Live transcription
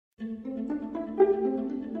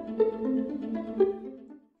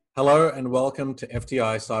Hello and welcome to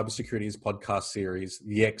FTI Cybersecurity's podcast series,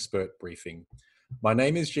 The Expert Briefing. My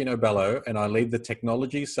name is Gino Bello and I lead the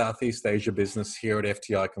Technology Southeast Asia business here at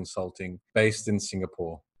FTI Consulting, based in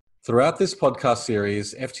Singapore. Throughout this podcast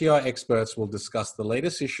series, FTI experts will discuss the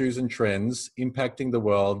latest issues and trends impacting the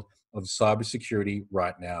world of cybersecurity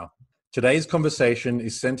right now. Today's conversation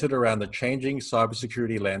is centered around the changing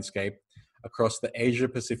cybersecurity landscape across the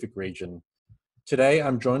Asia-Pacific region. Today,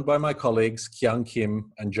 I'm joined by my colleagues Kyung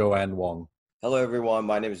Kim and Joanne Wong. Hello, everyone.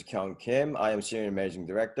 My name is Kyung Kim. I am Senior Managing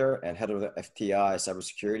Director and Head of the FTI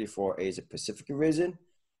Cybersecurity for Asia Pacific region,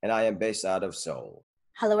 and I am based out of Seoul.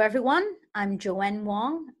 Hello, everyone. I'm Joanne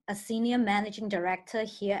Wong, a Senior Managing Director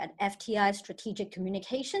here at FTI Strategic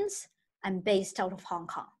Communications. I'm based out of Hong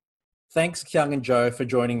Kong. Thanks, Kyung and Joe, for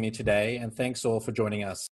joining me today, and thanks all for joining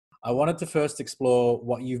us. I wanted to first explore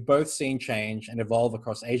what you've both seen change and evolve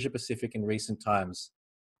across Asia Pacific in recent times.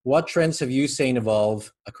 What trends have you seen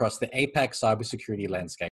evolve across the APAC cybersecurity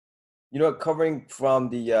landscape? Covering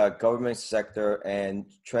from the government sector and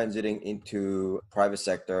transiting into private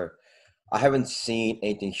sector, I haven't seen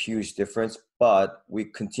anything huge difference, but we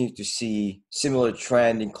continue to see similar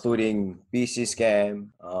trend, including BC scam,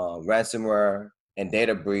 ransomware, and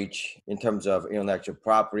data breach in terms of intellectual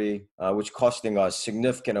property, which costing us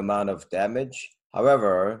significant amount of damage.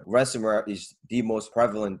 However, ransomware is the most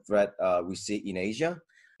prevalent threat we see in Asia.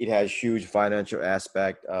 It has huge financial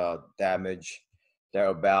aspect damage. There are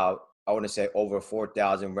about, I want to say, over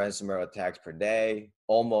 4,000 ransomware attacks per day.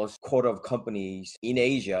 Almost a quarter of companies in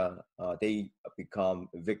Asia, they become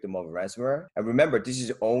a victim of ransomware. And remember, this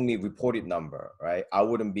is only reported number, right? I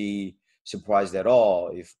wouldn't be surprised at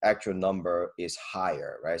all if actual number is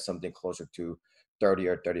higher, right? Something closer to 30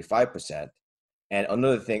 or 35%. And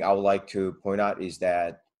another thing I would like to point out is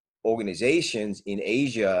that organizations in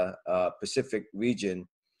Asia Pacific region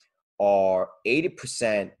are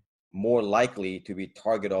 80% more likely to be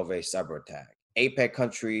target of a cyber attack. APAC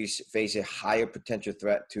countries face a higher potential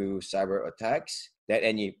threat to cyber attacks than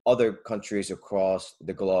any other countries across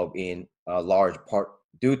the globe in a large part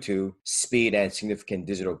due to speed and significant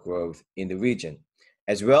digital growth in the region,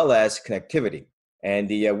 as well as connectivity. And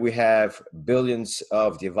we have billions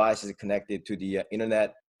of devices connected to the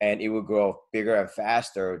internet, and it will grow bigger and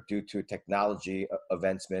faster due to technology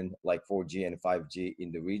advancement like 4G and 5G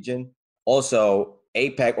in the region. Also,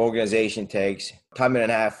 APAC organization takes time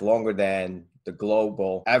and a half longer than the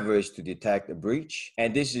global average to detect a breach.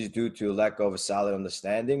 And this is due to lack of a solid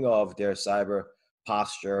understanding of their cyber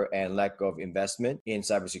posture and lack of investment in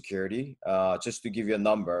cybersecurity. Just to give you a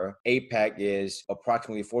number, APAC is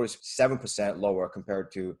approximately 47% lower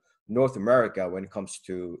compared to North America when it comes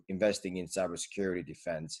to investing in cybersecurity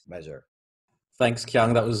defense measure. Thanks,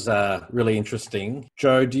 Kyung. That was really interesting.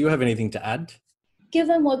 Joe, do you have anything to add?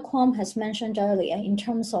 Given what Kwam has mentioned earlier in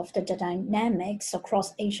terms of the dynamics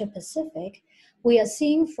across Asia Pacific, we are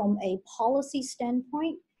seeing from a policy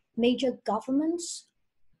standpoint, major governments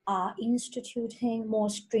are instituting more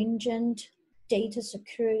stringent data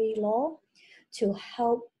security law to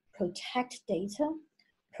help protect data,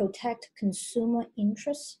 protect consumer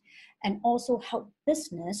interests, and also help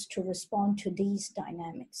business to respond to these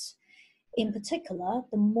dynamics. In particular,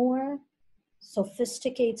 the more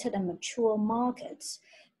sophisticated and mature markets,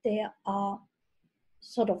 there are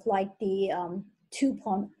sort of like the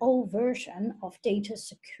 2.0 version of data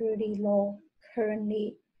security law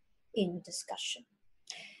currently in discussion,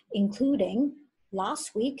 including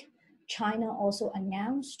last week, China also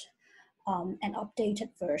announced an updated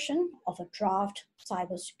version of a draft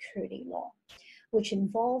cybersecurity law, which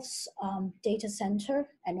involves data center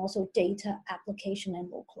and also data application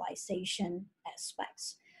and localization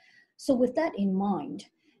aspects. So with that in mind,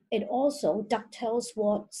 it also dovetails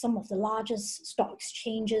what some of the largest stock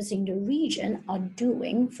exchanges in the region are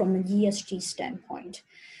doing from an ESG standpoint.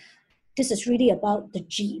 This is really about the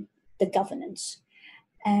G, the governance.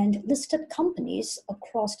 And listed companies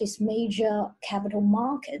across these major capital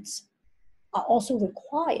markets are also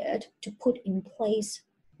required to put in place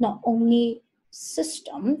not only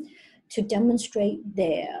system to demonstrate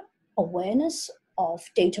their awareness of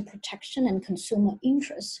data protection and consumer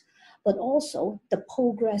interests, but also the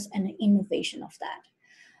progress and the innovation of that.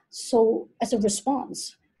 So as a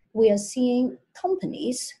response, we are seeing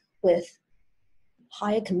companies with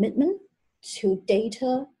higher commitment to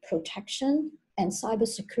data protection and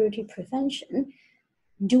cybersecurity prevention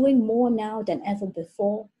doing more now than ever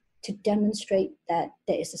before to demonstrate that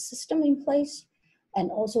there is a system in place and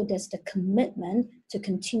also there's the commitment to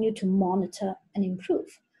continue to monitor and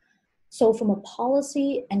improve. So from a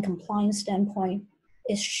policy and compliance standpoint,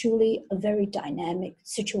 it's surely a very dynamic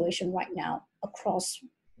situation right now across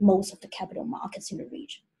most of the capital markets in the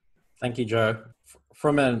region. Thank you, Joe.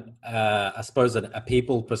 From I suppose, a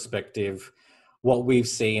people perspective, what we've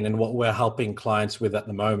seen and what we're helping clients with at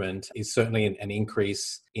the moment is certainly an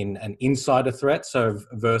increase in an insider threat. So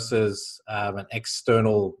versus an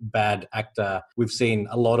external bad actor, we've seen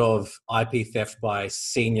a lot of IP theft by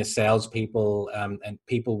senior salespeople and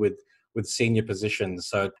people with senior positions.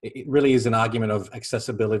 So it really is an argument of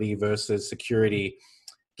accessibility versus security.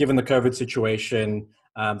 Given the COVID situation,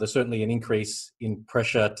 there's certainly an increase in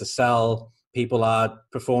pressure to sell. People are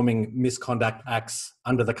performing misconduct acts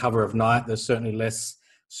under the cover of night. There's certainly less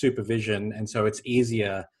supervision. And so it's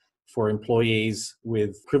easier for employees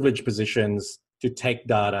with privileged positions to take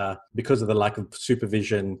data because of the lack of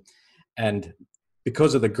supervision. And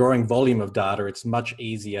because of the growing volume of data, it's much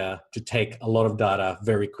easier to take a lot of data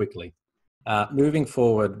very quickly. Moving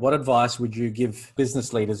forward, what advice would you give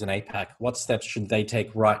business leaders in APAC? What steps should they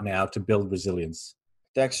take right now to build resilience?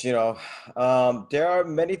 Thanks. There are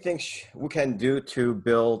many things we can do to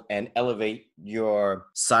build and elevate your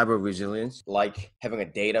cyber resilience, like having a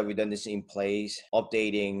data redundancy in place,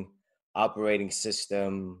 updating operating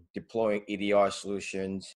system, deploying EDR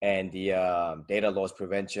solutions, and the data loss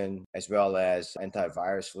prevention, as well as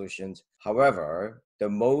antivirus solutions. However, the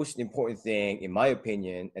most important thing, in my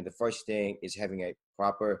opinion, and the first thing is having a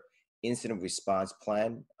proper incident response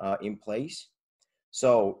plan in place.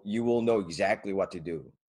 So you will know exactly what to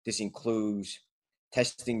do. This includes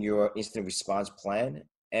testing your incident response plan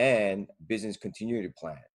and business continuity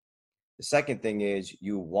plan. The second thing is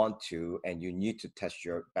you want to and you need to test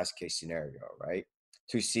your best case scenario, right?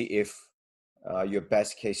 To see if your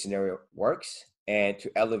best case scenario works and to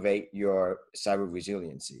elevate your cyber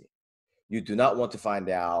resiliency. You do not want to find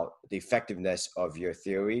out the effectiveness of your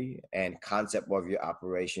theory and concept of your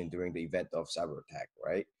operation during the event of cyber attack,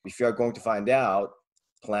 right? If you're going to find out,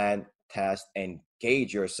 plan, test, and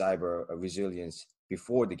gauge your cyber resilience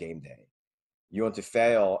before the game day. You want to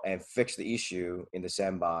fail and fix the issue in the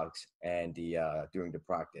sandbox and during the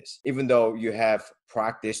practice. Even though you have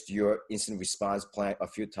practiced your incident response plan a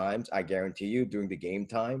few times, I guarantee you during the game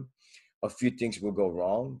time, a few things will go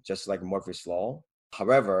wrong, just like Murphy's Law.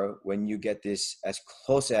 However, when you get this as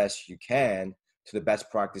close as you can to the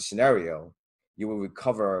best practice scenario, you will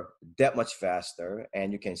recover that much faster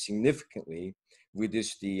and you can significantly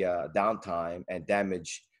reduce the downtime and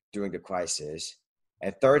damage during the crisis.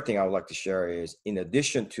 And third thing I would like to share is, in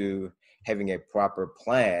addition to having a proper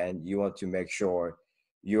plan, you want to make sure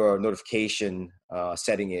your notification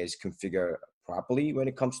setting is configured properly when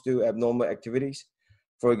it comes to abnormal activities.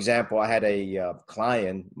 For example, I had a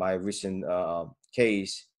client, my recent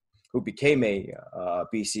case, who became a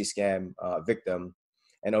BC scam victim.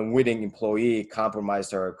 An unwitting employee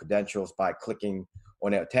compromised her credentials by clicking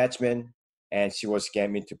on an attachment, and she was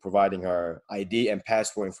scammed into providing her ID and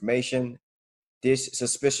passport information. These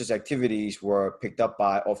suspicious activities were picked up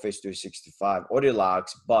by Office 365 audit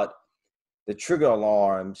logs, but the trigger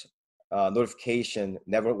alarms notification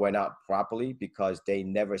never went out properly because they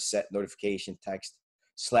never set notification text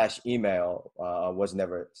 / email was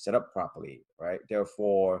never set up properly, right?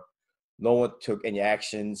 Therefore, no one took any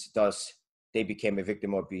actions. Thus, they became a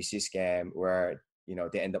victim of BC scam where,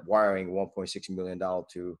 they end up wiring $1.6 million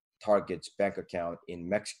to Target's bank account in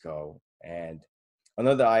Mexico. And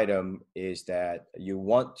another item is that you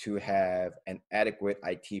want to have an adequate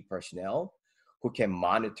IT personnel who can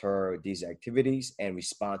monitor these activities and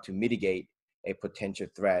respond to mitigate a potential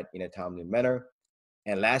threat in a timely manner.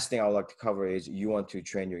 And last thing I would like to cover is you want to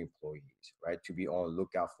train your employees, right, to be on the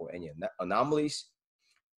lookout for any anomalies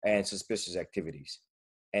and suspicious activities.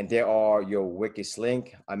 And there are your wikis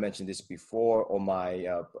link. I mentioned this before on my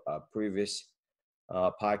previous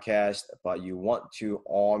podcast, but you want to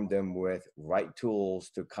arm them with right tools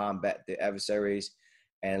to combat the adversaries.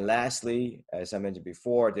 And lastly, as I mentioned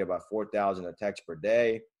before, there are about 4,000 attacks per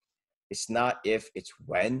day. It's not if, it's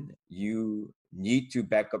when. You need to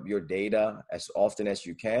back up your data as often as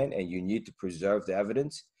you can, and you need to preserve the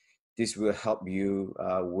evidence. This will help you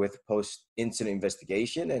with post-incident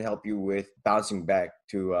investigation and help you with bouncing back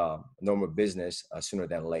to normal business sooner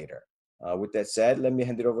than later. With that said, let me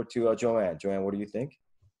hand it over to Joanne. Joanne, what do you think?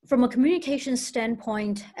 From a communication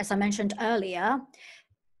standpoint, as I mentioned earlier,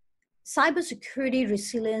 cybersecurity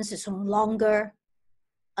resilience is no longer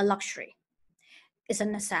a luxury. It's a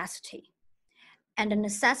necessity. And the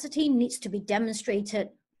necessity needs to be demonstrated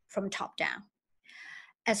from top down.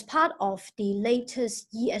 As part of the latest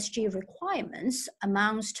ESG requirements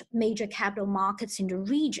amongst major capital markets in the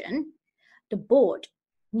region, the board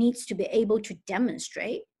needs to be able to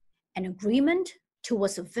demonstrate an agreement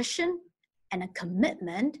towards a vision and a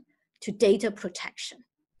commitment to data protection.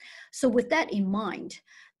 So with that in mind,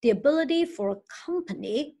 the ability for a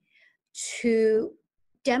company to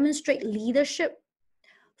demonstrate leadership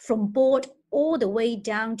from board all the way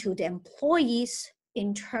down to the employees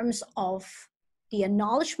in terms of the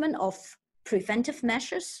acknowledgement of preventive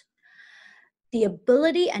measures, the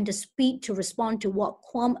ability and the speed to respond to what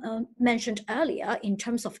Kwam mentioned earlier in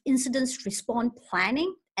terms of incident response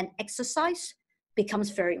planning and exercise becomes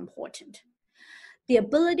very important. The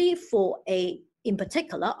ability for in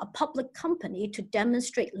particular, a public company to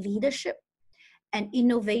demonstrate leadership and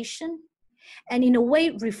innovation, and in a way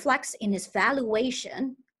reflects in its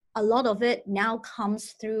valuation. A lot of it now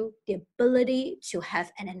comes through the ability to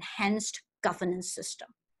have an enhanced governance system.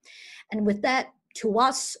 And with that, to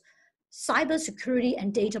us, cybersecurity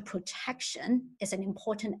and data protection is an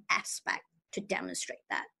important aspect to demonstrate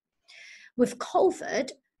that. With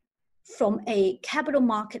COVID, from a capital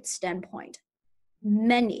market standpoint,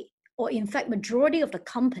 many, or in fact, majority of the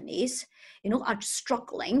companies, are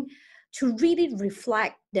struggling to really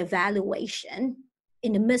reflect their valuation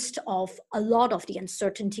in the midst of a lot of the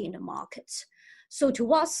uncertainty in the markets. So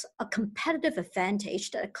to us, a competitive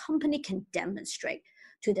advantage that a company can demonstrate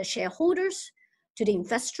to the shareholders, to the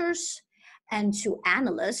investors, and to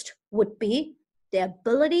analysts would be the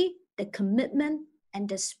ability, the commitment, and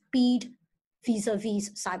the speed vis-a-vis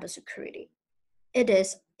cybersecurity. It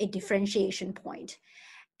is a differentiation point.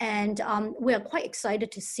 And we are quite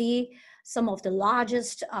excited to see some of the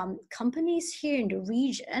largest companies here in the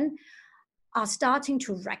region are starting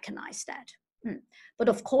to recognize that. But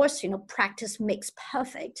of course, practice makes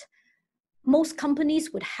perfect. Most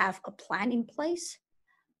companies would have a plan in place,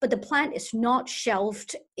 but the plan is not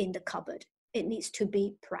shelved in the cupboard. It needs to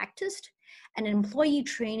be practiced, and employee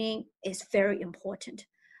training is very important.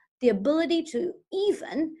 The ability to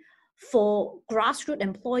even for grassroots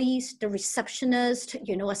employees, the receptionist,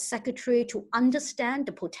 a secretary, to understand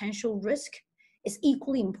the potential risk is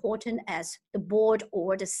equally important as the board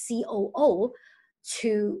or the COO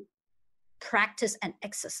to practice and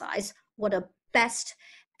exercise what a best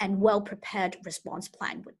and well-prepared response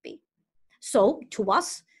plan would be. So to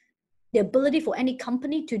us, the ability for any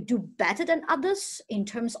company to do better than others in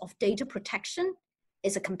terms of data protection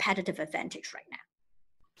is a competitive advantage right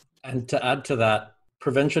now. And to add to that,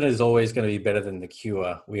 prevention is always going to be better than the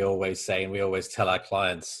cure, we always say, and we always tell our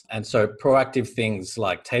clients. And so proactive things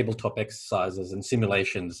like tabletop exercises and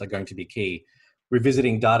simulations are going to be key.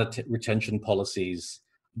 Revisiting data retention policies,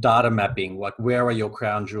 data mapping, like where are your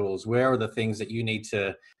crown jewels? Where are the things that you need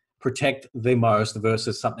to protect the most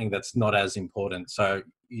versus something that's not as important? So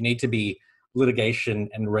you need to be litigation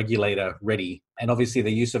and regulator ready. And obviously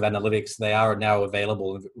the use of analytics, they are now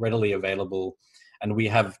available, readily available. And we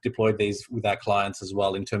have deployed these with our clients as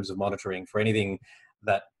well in terms of monitoring for anything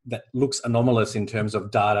that looks anomalous in terms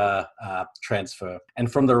of data transfer.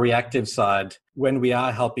 And from the reactive side, when we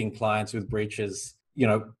are helping clients with breaches,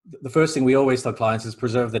 the first thing we always tell clients is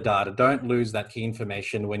preserve the data. Don't lose that key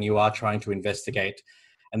information when you are trying to investigate,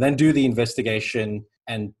 and then do the investigation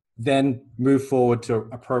and then move forward to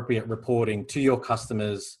appropriate reporting to your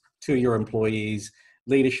customers, to your employees,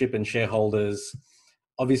 leadership and shareholders,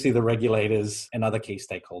 obviously the regulators and other key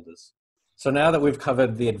stakeholders. So now that we've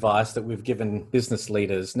covered the advice that we've given business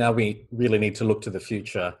leaders, now we really need to look to the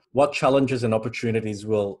future. What challenges and opportunities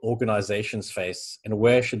will organizations face, and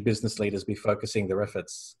where should business leaders be focusing their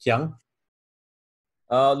efforts? Kiang?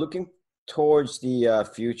 Looking towards the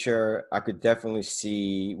future, I could definitely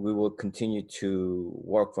see we will continue to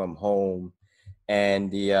work from home,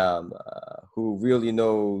 and who really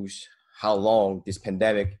knows how long this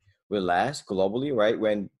pandemic will last globally, right?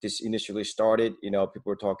 When this initially started, people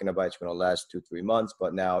were talking about it's going to last 2-3 months,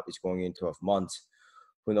 but now it's going into 12 months.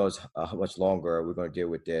 Who knows how much longer we're going to deal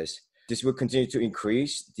with this. This will continue to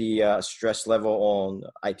increase the stress level on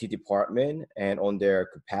IT department and on their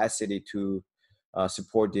capacity to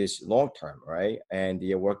support this long term, right? And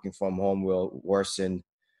the working from home will worsen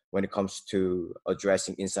when it comes to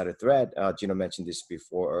addressing insider threat. Gino mentioned this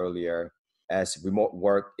before earlier. As remote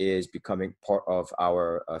work is becoming part of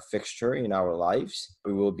our fixture in our lives,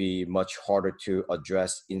 it will be much harder to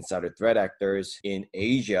address insider threat actors. In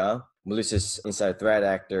Asia, malicious insider threat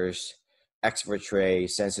actors exfiltrate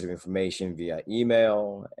sensitive information via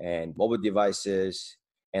email and mobile devices.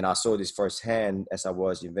 And I saw this firsthand as I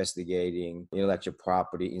was investigating intellectual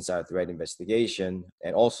property insider threat investigation.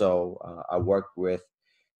 And also, I worked with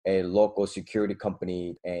a local security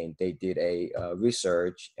company, and they did a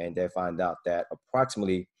research, and they found out that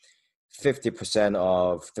approximately 50%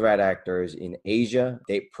 of threat actors in Asia,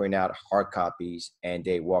 they print out hard copies and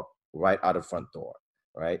they walk right out the front door,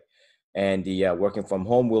 right? And the working from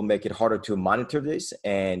home will make it harder to monitor this,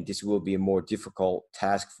 and this will be a more difficult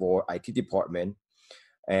task for IT department.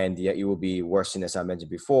 And it will be worsened, as I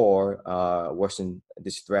mentioned before, worsen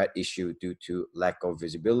this threat issue due to lack of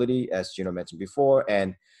visibility, as Gino mentioned before,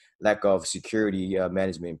 and lack of security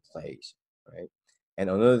management in place, right? And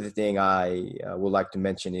another thing I would like to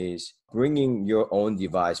mention is bringing your own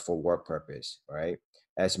device for work purpose, right?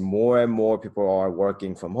 As more and more people are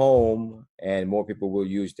working from home and more people will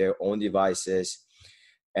use their own devices,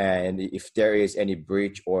 and if there is any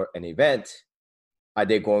breach or an event, are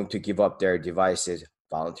they going to give up their devices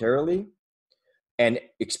voluntarily and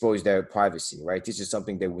expose their privacy, right? This is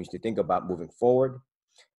something that we need to think about moving forward.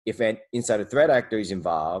 If an insider threat actor is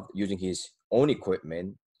involved using his own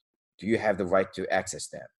equipment, do you have the right to access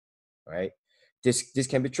them, right? This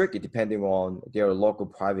can be tricky depending on their local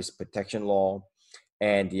privacy protection law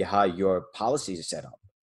and how your policies are set up.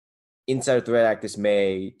 Insider threat actors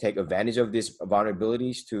may take advantage of these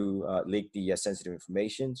vulnerabilities to leak the sensitive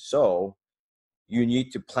information. So you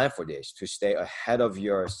need to plan for this to stay ahead of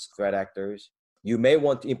your threat actors. You may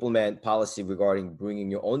want to implement policy regarding bringing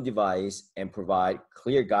your own device and provide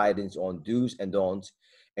clear guidance on do's and don'ts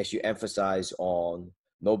as you emphasize on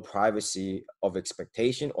no privacy of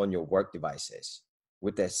expectation on your work devices.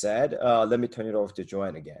 With that said, let me turn it over to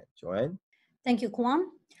Joanne again. Joanne? Thank you, Kwam.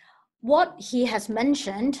 What he has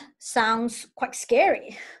mentioned sounds quite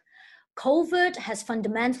scary. COVID has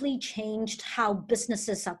fundamentally changed how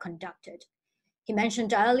businesses are conducted. He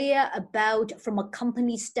mentioned earlier about, from a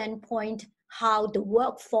company standpoint, how the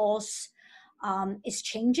workforce is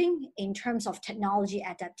changing in terms of technology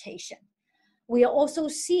adaptation. We are also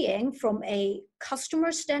seeing, from a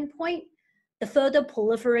customer standpoint, the further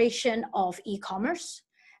proliferation of e-commerce,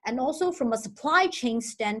 and also from a supply chain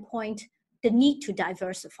standpoint, the need to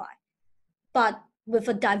diversify. But with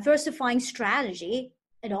a diversifying strategy,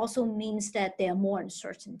 it also means that there are more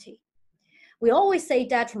uncertainty. We always say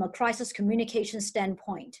that from a crisis communication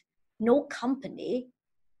standpoint, no company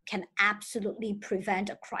can absolutely prevent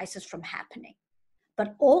a crisis from happening,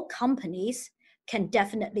 but all companies can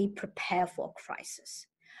definitely prepare for a crisis.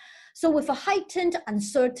 So with a heightened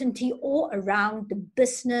uncertainty all around the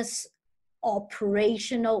business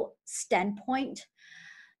operational standpoint,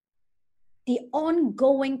 the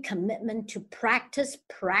ongoing commitment to practice,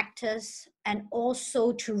 and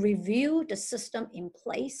also to review the system in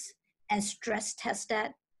place and stress test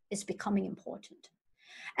that is becoming important.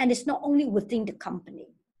 And it's not only within the company,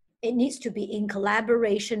 it needs to be in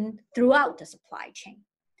collaboration throughout the supply chain.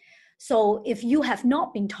 So if you have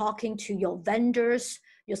not been talking to your vendors,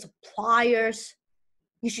 your suppliers,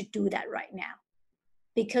 you should do that right now.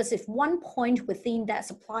 Because if one point within that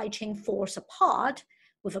supply chain falls apart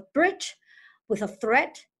with a breach, with a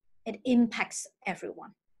threat, it impacts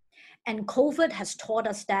everyone. And COVID has taught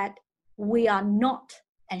us that we are not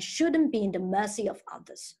and shouldn't be in the mercy of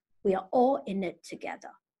others. We are all in it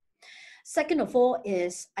together. Second of all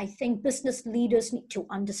is, I think business leaders need to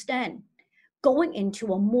understand, going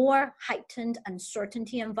into a more heightened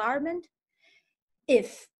uncertainty environment,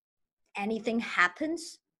 if anything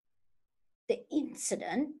happens, the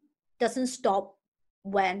incident doesn't stop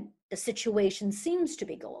when the situation seems to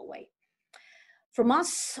be go away. From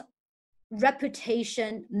us,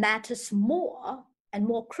 reputation matters more and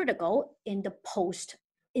more critical in the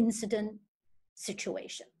post-incident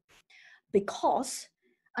situation. Because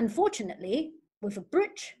unfortunately, with a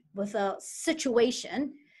breach, with a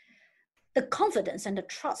situation, the confidence and the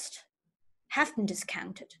trust have been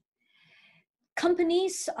discounted.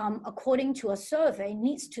 Companies, according to a survey,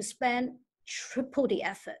 needs to spend triple the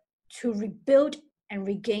effort to rebuild and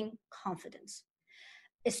regain confidence.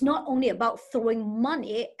 It's not only about throwing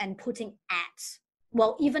money and putting ads.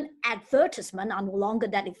 Well, even advertisements are no longer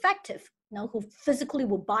that effective. Who physically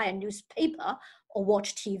will buy a newspaper or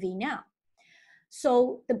watch TV now?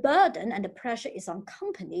 So the burden and the pressure is on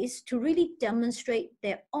companies to really demonstrate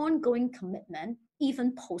their ongoing commitment,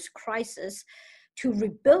 even post-crisis, to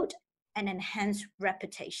rebuild and enhance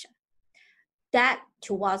reputation. That,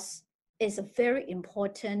 to us, is a very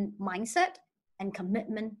important mindset and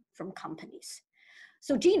commitment from companies.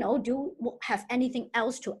 So Gino, do you have anything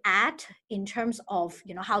else to add in terms of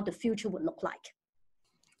how the future would look like?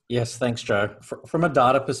 Yes, thanks, Joe. From a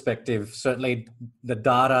data perspective, certainly the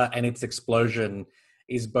data and its explosion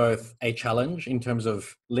is both a challenge in terms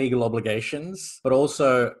of legal obligations, but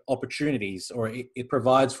also opportunities, or it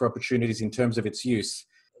provides for opportunities in terms of its use.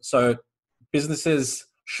 So businesses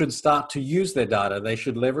should start to use their data. They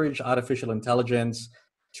should leverage artificial intelligence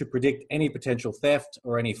to predict any potential theft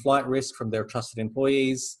or any flight risk from their trusted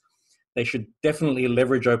employees. They should definitely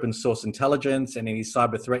leverage open source intelligence and any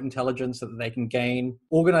cyber threat intelligence that they can gain.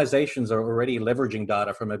 Organizations are already leveraging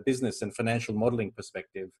data from a business and financial modeling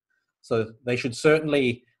perspective. So they should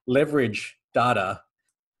certainly leverage data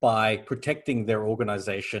by protecting their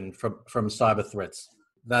organization from cyber threats.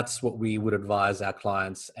 That's what we would advise our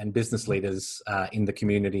clients and business leaders in the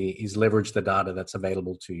community, is leverage the data that's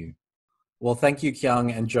available to you. Well, thank you,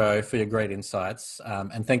 Kyung and Joe, for your great insights.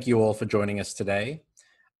 And thank you all for joining us today.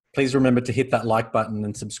 Please remember to hit that like button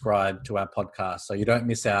and subscribe to our podcast so you don't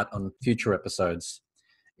miss out on future episodes.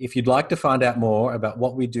 If you'd like to find out more about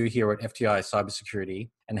what we do here at FTI Cybersecurity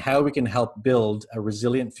and how we can help build a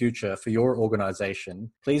resilient future for your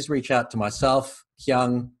organization, please reach out to myself,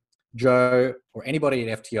 Kyung, Joe, or anybody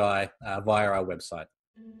at FTI via our website.